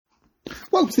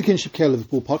Welcome to the Kinship Care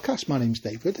Liverpool podcast. My name's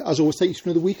David. As always, take you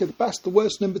through the week of the best, the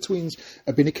worst, and in-betweens.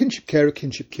 I've been a Kinship Carer, a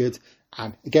Kinship Kid,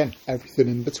 and again, everything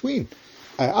in between.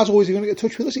 As always, you're going to get in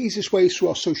touch with us. The easiest way is through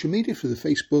our social media, through the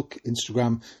Facebook,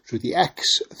 Instagram, through the X,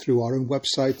 through our own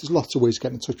website. There's lots of ways to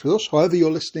get in touch with us. However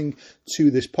you're listening to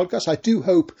this podcast, I do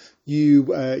hope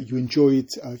you enjoyed,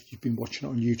 if you've been watching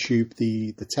it on YouTube,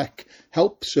 the tech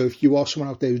help. So if you are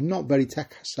someone out there who's not very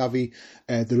tech savvy,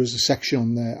 there is a section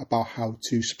on there about how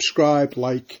to subscribe,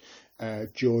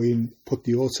 join, put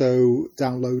the auto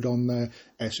download on there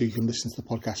so you can listen to the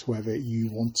podcast wherever you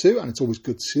want to, and it's always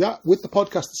good to see that. With the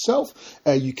podcast itself,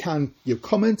 you can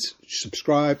comment,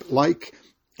 subscribe,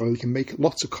 or you can make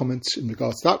lots of comments in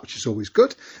regards to that, which is always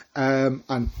good. And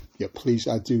please,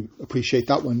 I do appreciate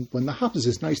that when that happens.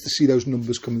 It's nice to see those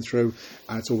numbers coming through,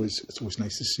 and it's always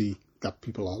nice to see that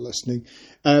people are listening.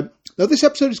 Now, this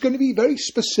episode is going to be very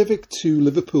specific to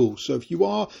Liverpool. So if you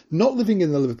are not living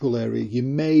in the Liverpool area, you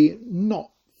may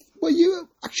not. Well, you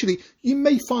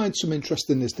may find some interest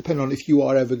in this, depending on if you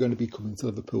are ever going to be coming to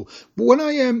Liverpool. But when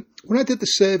I did the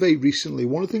survey recently,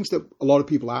 one of the things that a lot of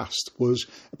people asked was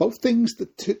about things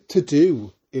to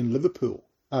do in Liverpool.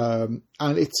 And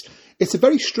it's a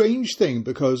very strange thing,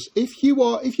 because if you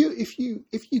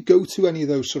go to any of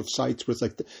those sort of sites where it's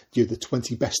like the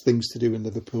 20 best things to do in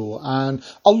Liverpool, and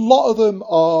a lot of them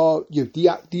are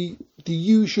the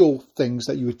usual things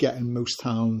that you would get in most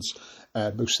towns,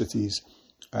 most cities.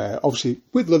 Obviously,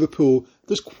 with Liverpool,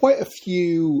 there's quite a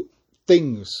few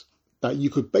things that you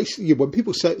could basically, when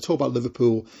people talk about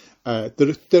Liverpool,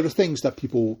 there are things that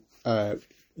people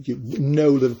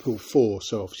know Liverpool for.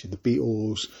 So obviously the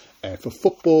Beatles, for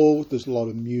football, there's a lot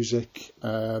of music,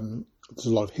 there's a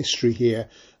lot of history here,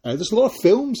 there's a lot of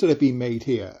films that have been made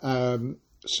here.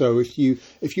 So if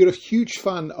you're a huge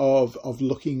fan of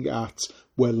looking at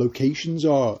where locations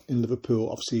are in Liverpool,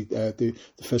 obviously the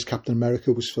first Captain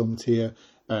America was filmed here.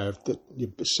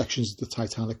 Sections of the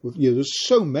Titanic. There's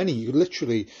so many. You could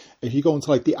literally, if you go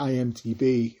into like the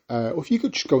IMDb, or if you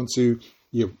could just go into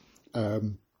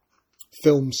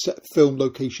film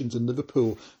locations in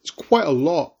Liverpool, there's quite a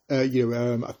lot.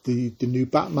 The new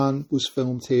Batman was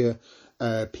filmed here.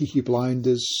 Peaky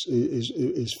Blinders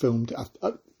is filmed.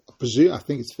 I presume, I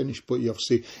think it's finished, but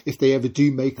obviously, if they ever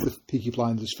do make the Peaky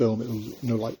Blinders film,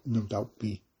 it'll no doubt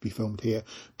be filmed here.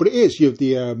 But it is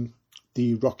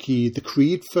the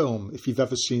Creed film, if you've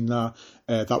ever seen that,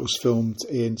 that was filmed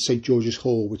in St. George's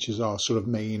Hall, which is our sort of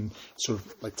main sort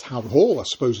of like town hall, I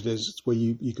suppose it is. It's where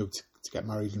you go to get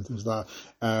married and things like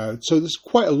that. So there's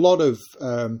quite a lot of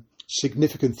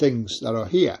significant things that are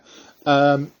here.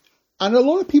 And a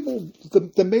lot of people,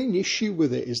 the main issue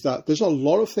with it is that there's a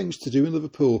lot of things to do in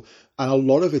Liverpool, and a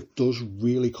lot of it does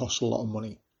really cost a lot of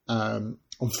money,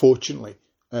 unfortunately.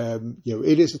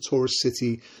 It is a tourist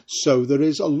city, so there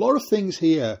is a lot of things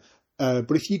here.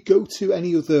 But if you go to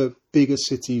any other bigger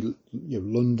city,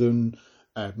 London,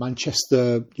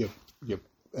 Manchester,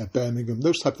 Birmingham,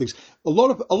 those type of things, a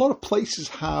lot of places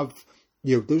have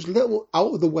those little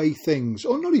out of the way things,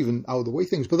 or not even out of the way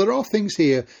things, but there are things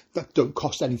here that don't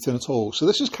cost anything at all. So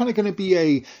this is kind of going to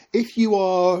be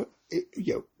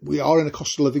we are in a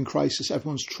cost of living crisis.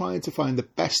 Everyone's trying to find the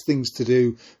best things to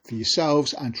do for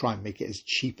yourselves and try and make it as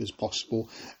cheap as possible.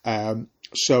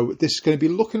 So this is going to be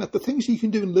looking at the things you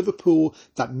can do in Liverpool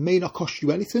that may not cost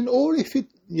you anything, or if it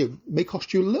may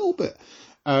cost you a little bit.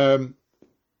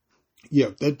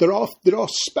 There are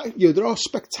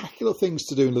spectacular things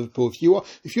to do in Liverpool.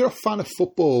 If you're a fan of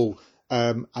football,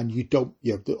 and you don't,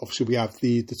 obviously we have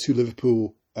the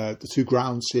two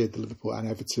grounds here, the Liverpool and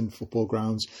Everton football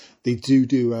grounds. They do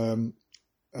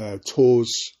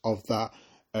tours of that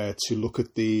to look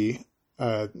at the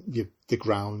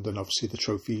ground and obviously the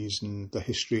trophies and the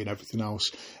history and everything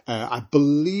else. I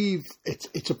believe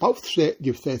it's about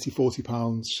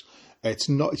 £30-40. It's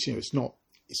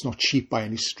not cheap by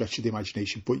any stretch of the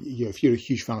imagination, but if you're a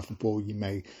huge fan of football, you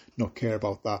may not care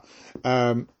about that.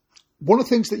 One of the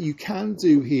things that you can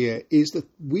do here is that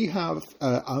we have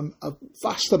a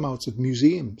vast amount of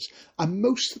museums, and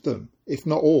most of them, if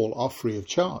not all, are free of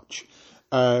charge.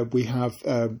 We have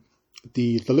the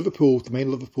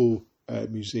main Liverpool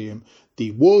Museum,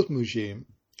 the World Museum,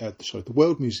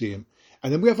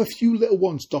 and then we have a few little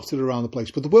ones dotted around the place.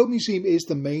 But the World Museum is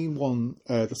the main one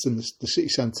that's in the city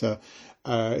centre.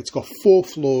 It's got 4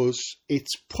 floors.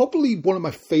 It's probably one of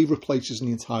my favourite places in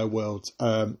the entire world.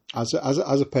 As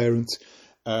a parent,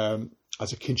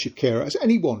 as a kinship carer, as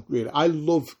anyone really, I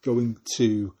love going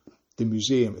to the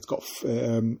museum. It's got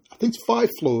I think it's 5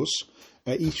 floors.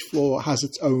 Each floor has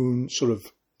its own sort of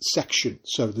section.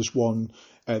 So there's one.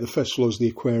 The first floor is the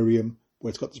aquarium. where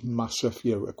it's got this massive,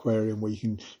 aquarium where you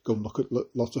can go and look at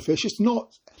lots of fish. It's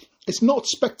not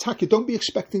spectacular. Don't be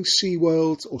expecting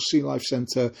SeaWorld or Sea Life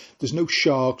Centre. There's no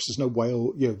sharks. There's no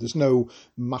whale. There's no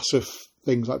massive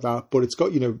things like that. But it's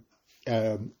got,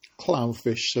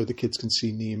 clownfish, so the kids can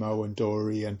see Nemo and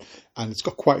Dory, and it's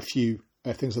got quite a few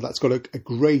things like that. It's got a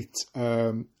great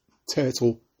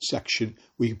turtle section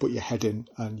where you can put your head in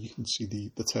and you can see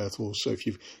the turtles. So if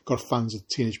you've got fans of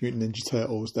Teenage Mutant Ninja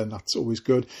Turtles, then that's always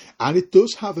good. And it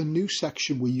does have a new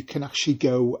section where you can actually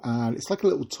go, and it's like a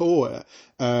little tour.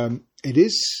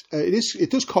 It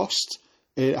does cost.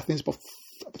 I think it's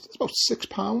about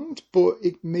 £6, but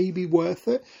it may be worth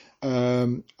it.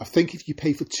 I think if you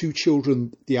pay for 2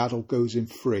 children, the adult goes in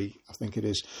free. I think it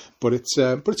is, but it's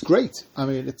great. I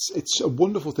mean, it's a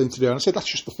wonderful thing to do. And I say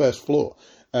that's just the first floor.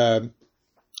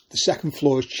 The second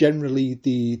floor is generally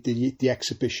the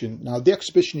exhibition. Now, the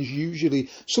exhibition is usually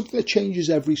something that changes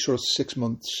every sort of 6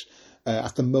 months.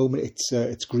 At the moment,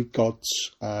 it's Greek gods.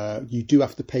 You do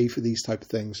have to pay for these type of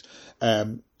things,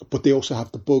 but they also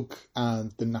have the bug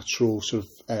and the natural sort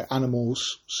of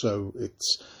animals. So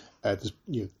it's there's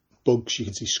bugs. You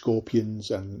can see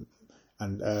scorpions and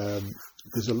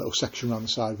there's a little section around the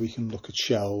side where you can look at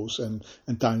shells and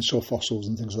dinosaur fossils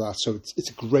and things like that. So it's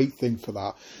a great thing for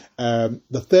that.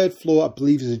 The third floor, I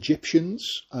believe, is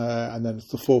Egyptians, and then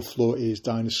the fourth floor is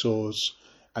dinosaurs,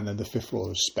 and then the fifth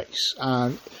floor is space.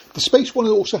 And the space one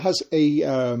also has a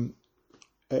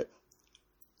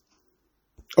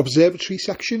observatory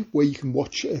section where you can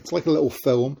watch. It's like a little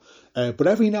film, but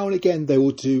every now and again they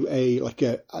will do a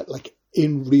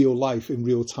in real life, in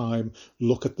real time,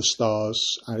 look at the stars,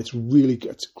 and it's really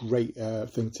good. It's a great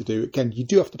thing to do. Again, you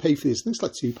do have to pay for this. Things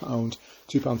like £2,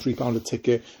 £3 a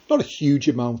ticket. Not a huge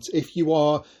amount. If you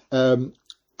are,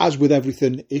 as with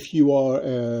everything, if you are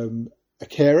a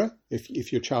carer,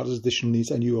 if your child has additional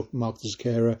needs and you are marked as a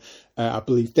carer, I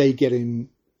believe they get in.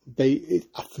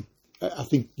 I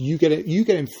think you get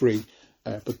in free.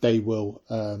 But they will,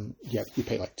 you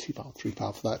pay like £2,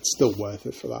 £3 for that. It's still worth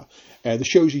it for that. The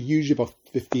shows are usually about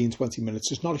 15, 20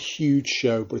 minutes. It's not a huge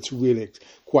show, but it's really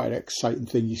quite an exciting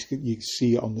thing. You can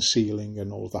see it on the ceiling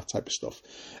and all of that type of stuff.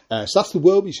 So that's the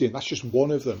World Museum. That's just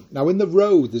one of them. Now, in the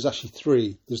row, there's actually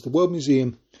 3. There's the World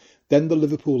Museum, then the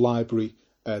Liverpool Library,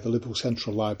 the Liverpool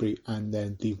Central Library, and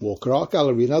then the Walker Art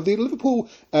Gallery. Now, the Liverpool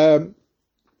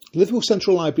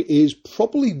Central Library is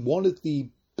probably one of the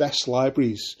best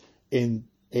libraries in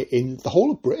the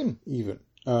whole of Britain, even.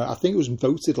 I think it was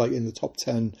voted in the top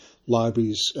 10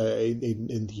 libraries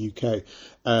in the UK.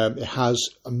 It has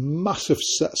a massive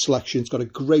selection. It's got a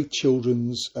great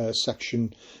children's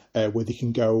section where they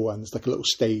can go, and there's like a little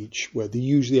stage where they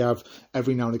usually have,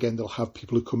 every now and again, they'll have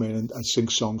people who come in and sing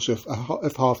songs. So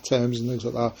if half terms and things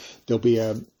like that, there'll be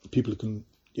people who can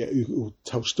who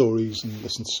tell stories and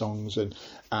listen to songs, and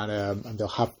they'll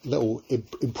have little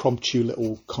impromptu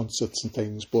little concerts and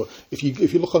things. But if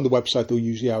you look on the website, they'll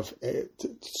usually have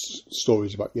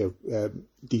stories about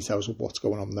details of what's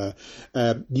going on there.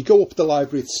 You go up the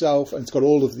library itself, and it's got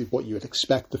all of what you would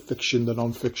expect: the fiction, the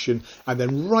non-fiction, and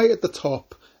then right at the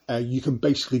top, you can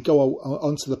basically go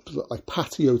onto the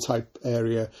patio type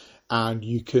area, and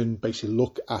you can basically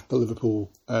look at the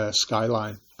Liverpool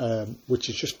skyline, which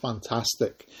is just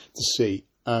fantastic to see,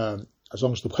 as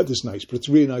long as the weather's nice. But it's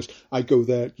really nice. I go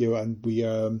there, and we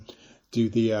do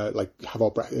the have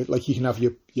our breakfast. You can have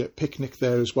your picnic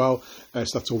there as well, so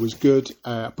that's always good.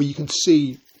 But you can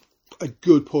see a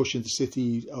good portion of the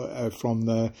city from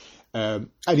there.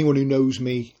 Anyone who knows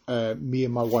me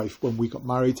and my wife, when we got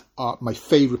married, my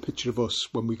favourite picture of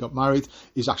us when we got married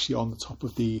is actually on the top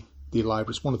of the library.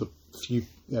 It's one of the few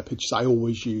pictures I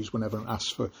always use whenever I'm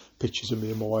asked for pictures of me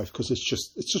and my wife, because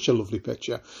it's such a lovely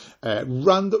picture.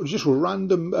 Random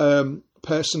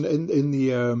person in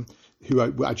the who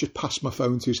I just passed my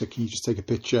phone to, said, "Can you just take a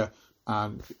picture?"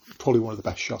 And probably one of the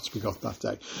best shots we got that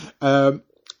day.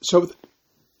 So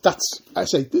that's, I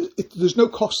say, there's no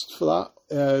cost for that.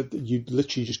 You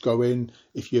literally just go in.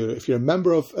 If you're a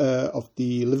member of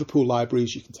the Liverpool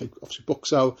libraries, you can take obviously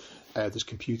books out. There's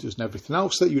computers and everything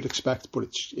else that you'd expect, but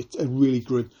it's a really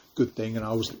good thing, and I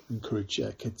always encourage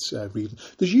kids reading.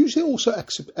 There's usually also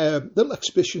little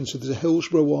exhibitions. So there's a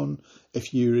Hillsborough one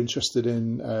if you're interested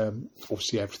in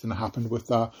obviously everything that happened with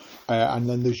that, and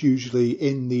then there's usually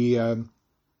in the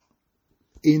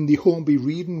Hornby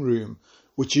Reading Room,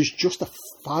 which is just a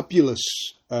fabulous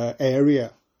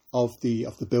area of the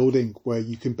building, where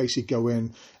you can basically go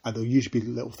in, and there'll usually be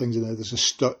little things in there.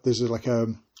 There's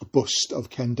a bust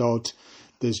of Ken Dodd.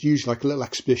 There's usually a little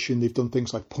exhibition. They've done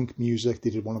things like punk music.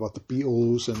 They did one about the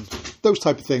Beatles and those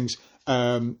type of things.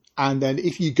 And then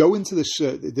if you go into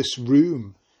this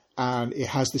room, and it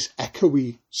has this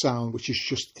echoey sound, which is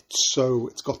just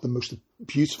it's got the most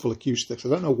beautiful acoustics. I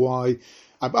don't know why.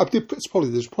 There's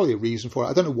probably a reason for it.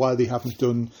 I don't know why they haven't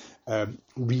done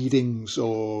readings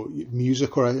or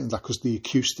music or anything like that, because the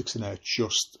acoustics in there are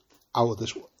just out of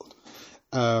this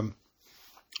world.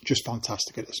 Just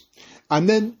fantastic it is. And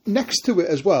then next to it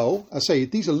as well, I say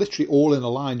these are literally all in a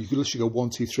line. You could literally go 1,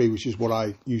 2, 3, which is what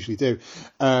I usually do.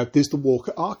 There's the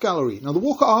Walker Art Gallery. Now, the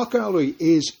Walker Art Gallery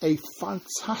is a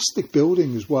fantastic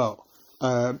building as well.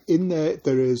 In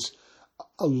there is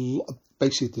a lot.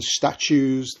 Basically, there's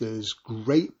statues, there's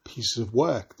great pieces of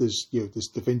work. There's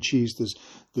Da Vinci's,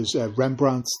 there's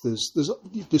Rembrandt's,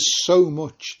 there's so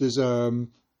much. There's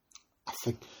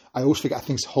I always forget. I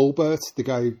think it's Holbert, the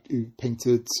guy who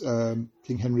painted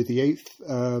King Henry VIII.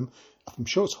 I'm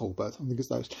sure it's Holbert. I think it's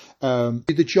those.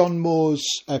 The John Moores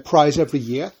Prize every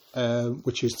year,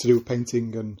 which is to do with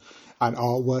painting and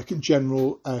artwork in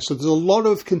general. So there's a lot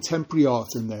of contemporary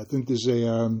art in there. I think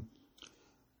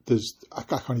I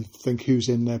can't even think who's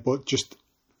in there, but just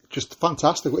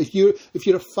fantastic. If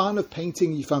you're a fan of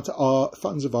painting, you're fans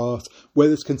of art,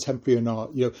 whether it's contemporary or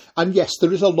not, and yes,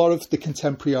 there is a lot of the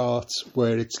contemporary art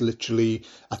where it's literally,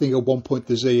 I think at one point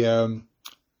there's a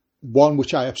one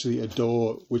which I absolutely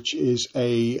adore, which is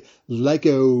a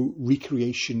Lego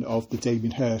recreation of the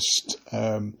Damien Hirst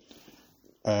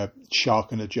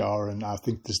Shark in a Jar, and I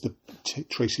think there's the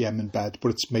Tracy Emin bed, but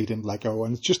it's made in Lego,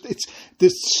 and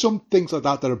there's some things like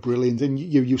that are brilliant, and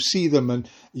you see them, and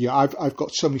I've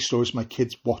got so many stories of my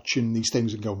kids watching these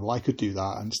things and going, well, I could do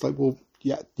that, and it's like, well,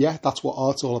 yeah, that's what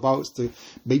art's all about, is to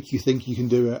make you think you can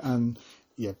do it, and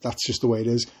that's just the way it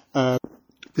is.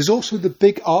 There's also the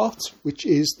Big Art, which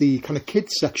is the kind of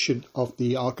kids section of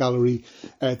the art gallery.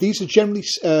 These are generally,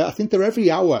 I think they're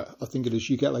every hour. I think it is.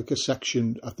 You get like a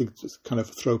section. I think it's kind of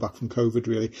a throwback from COVID,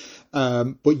 really.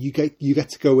 But you get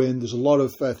to go in. There's a lot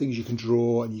of things you can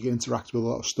draw, and you can interact with a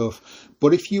lot of stuff.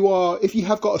 But if you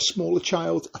have got a smaller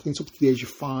child, I think it's up to the age of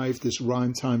 5. There's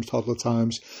rhyme times, toddler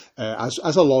times, as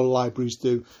a lot of libraries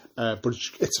do. But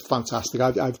it's fantastic.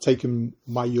 I've taken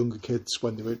my younger kids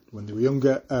when they were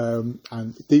younger,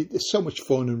 and it's so much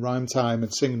fun and rhyme time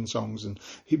and singing songs and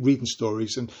reading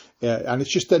stories, and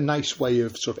it's just a nice way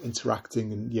of sort of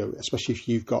interacting, and especially if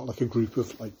you've got like a group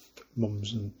of like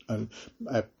mums and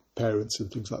parents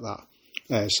and things like that.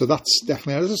 So that's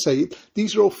definitely, as I say,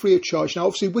 these are all free of charge. Now,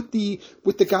 obviously, with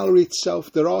the gallery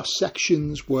itself, there are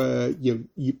sections where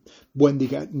when they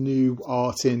get new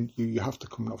art in, you have to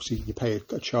come. Obviously, you pay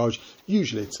a charge.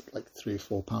 Usually, it's like £3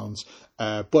 or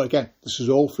 £4. But again, this is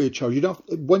all free of charge. You don't.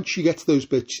 Once you get to those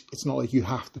bits, it's not like you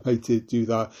have to pay to do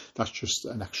that. That's just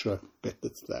an extra bit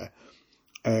that's there.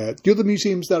 The other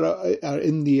museums that are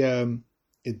in the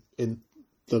in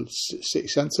the city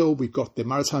centre, we've got the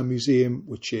Maritime Museum,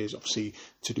 which is obviously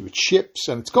to do with ships,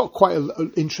 and it's got quite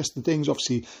interesting things.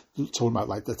 Obviously, talking about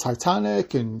like the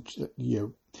Titanic, and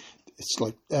it's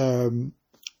like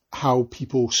how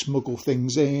people smuggle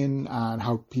things in, and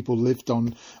how people lived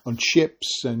on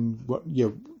ships, and what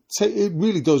So it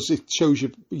really does. It shows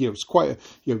you, it's quite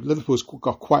Liverpool's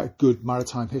got quite a good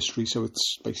maritime history. So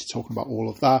it's basically talking about all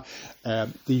of that.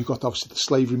 Then you've got obviously the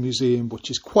Slavery Museum,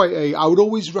 which is I would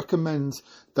always recommend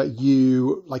that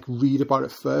you read about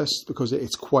it first, because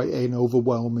it's quite an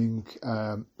overwhelming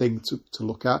thing to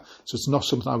look at. So it's not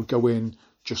something I would go in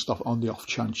just on the off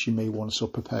chance you may want to sort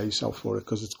of prepare yourself for it,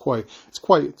 because it's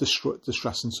quite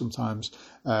distressing sometimes.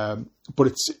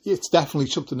 But it's definitely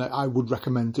something that I would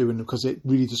recommend doing, because it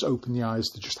really does open the eyes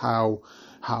to just how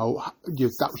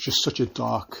that was just such a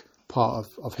dark part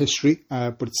of history.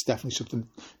 But it's definitely something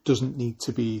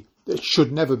that it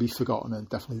should never be forgotten, and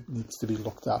definitely needs to be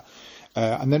looked at.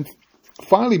 And then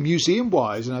finally,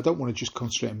 museum-wise, and I don't want to just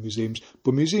concentrate on museums,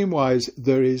 but museum-wise,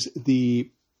 there is the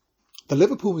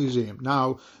Liverpool Museum.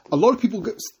 Now, a lot of people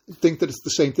think that it's the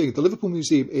same thing. The Liverpool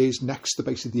Museum is next to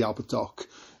basically the Albert Dock,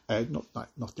 not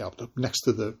the Albert Dock, next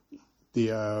to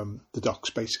the docks,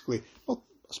 basically. Well,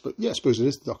 I suppose it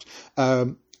is the docks.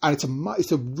 And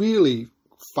it's a really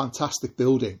fantastic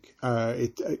building.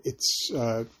 It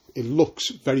looks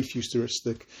very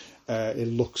futuristic. It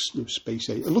looks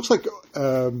spacey. It looks like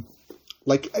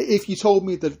if you told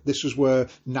me that this was where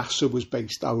NASA was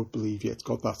based, I would believe you. It's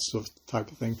got that sort of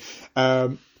type of thing.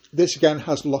 This again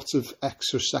has lots of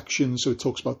extra sections, so it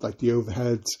talks about like the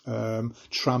overhead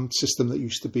tram system that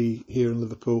used to be here in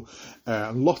Liverpool,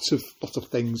 and lots of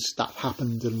things that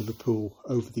happened in Liverpool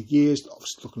over the years.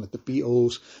 Obviously, looking at the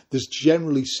Beatles, there's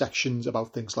generally sections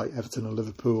about things like Everton and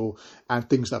Liverpool and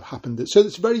things that have happened. So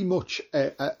it's very much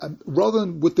rather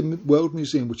than with the World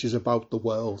Museum, which is about the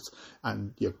world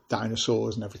and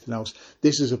dinosaurs and everything else.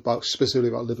 This is specifically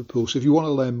about Liverpool. So if you want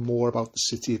to learn more about the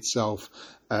city itself,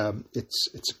 it's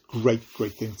a great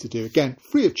thing to do. Again,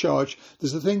 free of charge.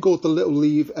 There's a thing called the Little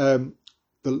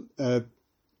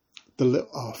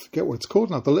I forget what it's called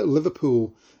now. The Little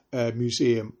Liverpool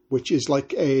Museum, which is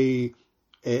like every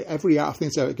hour. I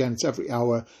think it's every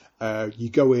hour. You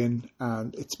go in,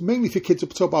 and it's mainly for kids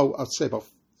up to I'd say about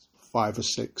 5 or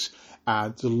 6.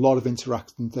 And there's a lot of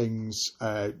interacting things,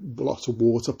 lots of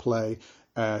water play.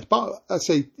 I'd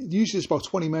say usually it's about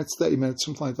 20 minutes, 30 minutes,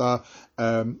 something like that.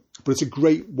 But it's a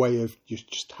great way of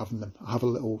just having them have a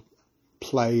little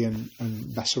play and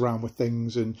mess around with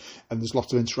things. And there's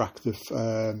lots of interactive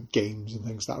games and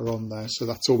things that are on there. So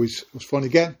that's always fun.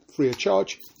 Again, free of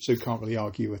charge. So you can't really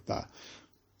argue with that.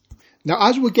 Now,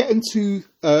 as we're getting to,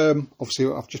 obviously,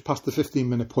 I've just passed the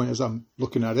 15-minute point as I'm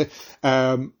looking at it.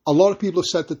 A lot of people have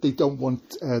said that they don't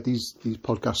want these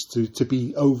podcasts to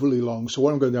be overly long. So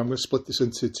what I'm going to do, I'm going to split this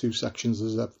into 2 sections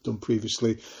as I've done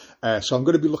previously. So I'm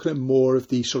going to be looking at more of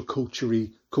the sort of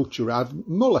culture. I've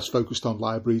more or less focused on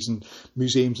libraries and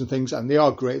museums and things, and they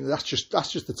are great. That's just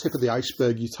the tip of the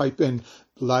iceberg. You type in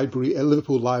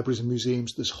Liverpool libraries and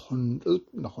museums. There's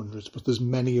not hundreds, but there's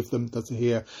many of them that are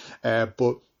here.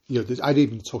 But I'd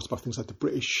even talked about things like the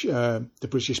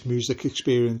British music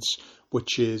experience,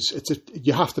 which is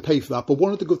you have to pay for that. But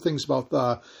one of the good things about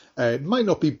that, it might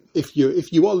not be if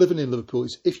you are living in Liverpool,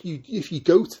 is if you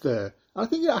go to there. I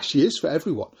think it actually is for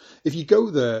everyone. If you go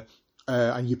there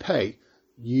and you pay,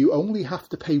 you only have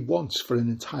to pay once for an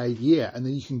entire year, and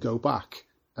then you can go back.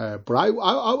 But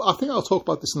I think I'll talk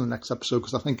about this in the next episode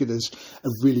because I think it is a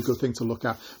really good thing to look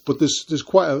at. But there's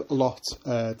quite a lot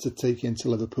to take into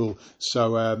Liverpool.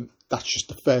 So that's just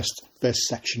the first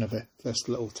section of it, first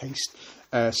little taste.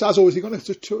 So as always, you're going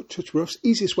to touch with us.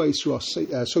 Easiest way is through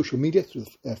our social media, through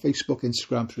Facebook,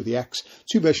 Instagram, through the X.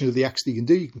 2 versions of the X that you can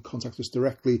do. You can contact us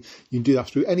directly. You can do that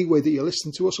through any way that you're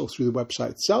listening to us or through the website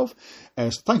itself.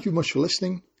 So thank you very much for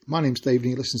listening. My name's Dave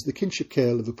and you listen to the Kinship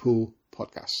Care Liverpool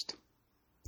podcast.